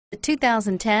The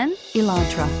 2010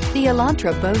 Elantra. The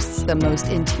Elantra boasts the most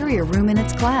interior room in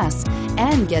its class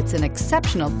and gets an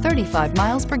exceptional 35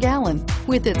 miles per gallon.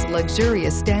 With its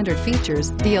luxurious standard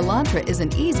features, the Elantra is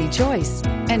an easy choice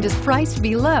and is priced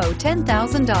below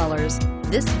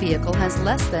 $10,000. This vehicle has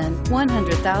less than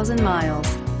 100,000 miles.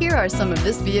 Here are some of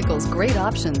this vehicle's great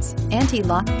options: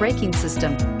 anti-lock braking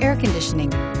system, air conditioning,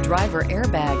 driver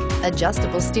airbag,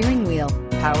 adjustable steering wheel,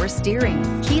 power steering,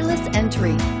 keyless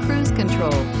entry, cruise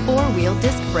control, four-wheel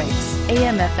disc brakes,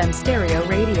 AM/FM stereo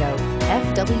radio,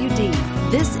 FWD.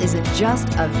 This isn't just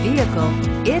a vehicle,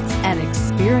 it's an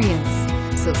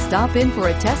experience. So stop in for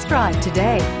a test drive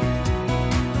today.